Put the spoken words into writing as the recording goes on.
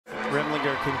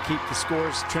longer can keep the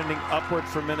scores trending upward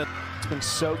for minutes. It's been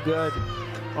so good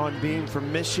on beam for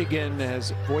Michigan,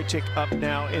 as Wojick up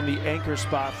now in the anchor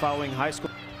spot following high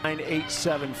school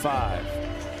 9.875.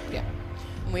 Yeah.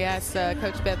 We asked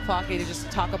Coach Beth Plotke to just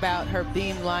talk about her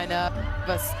beam lineup,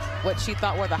 what she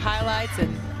thought were the highlights,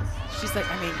 and she's like,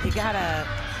 I mean, you gotta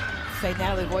say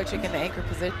Natalie Wojick in the anchor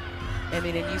position. I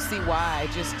mean, and you see why.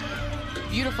 Just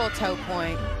beautiful toe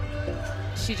point.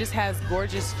 She just has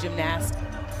gorgeous gymnastics.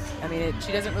 I mean,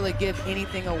 she doesn't really give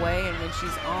anything away, and when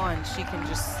she's on, she can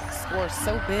just score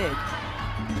so big.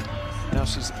 Now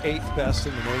she's 8th best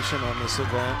in the nation on this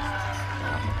event.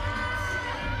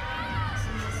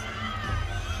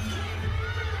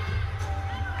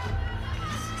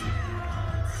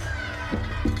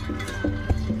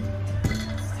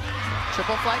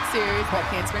 Triple flight series, back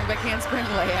handspring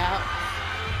layout.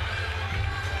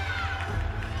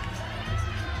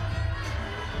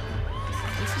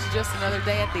 This is just another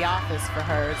day at the office for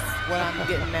her. It's what I'm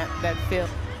getting that feel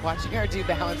watching her do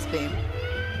balance beam.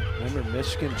 Remember,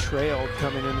 Michigan trailed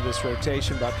coming into this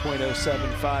rotation by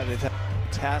 0.075. They've had a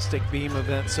fantastic beam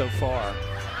event so far.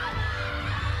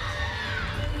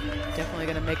 Definitely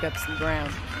going to make up some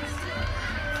ground.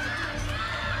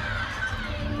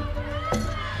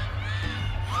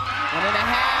 One and a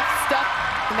half stuck,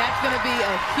 and that's going to be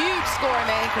a huge score in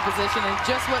the anchor position, and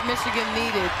just what Michigan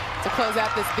needed to close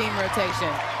out this beam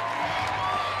rotation.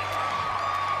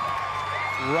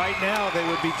 Right now, they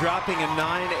would be dropping a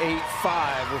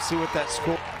 9.85. We'll see what that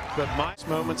score, but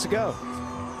moments ago.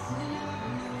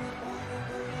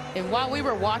 And while we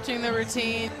were watching the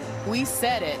routine, we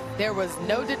said it. There was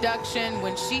no deduction.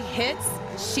 When she hits,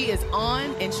 she is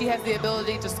on, and she has the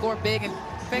ability to score big and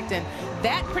perfect. And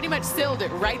that pretty much sealed it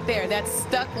right there. That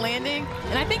stuck landing.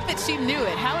 And I think that she knew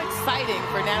it. How exciting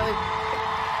for Natalie.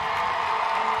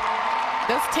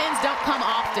 Those 10s don't come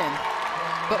often,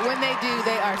 but when they do,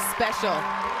 they are special.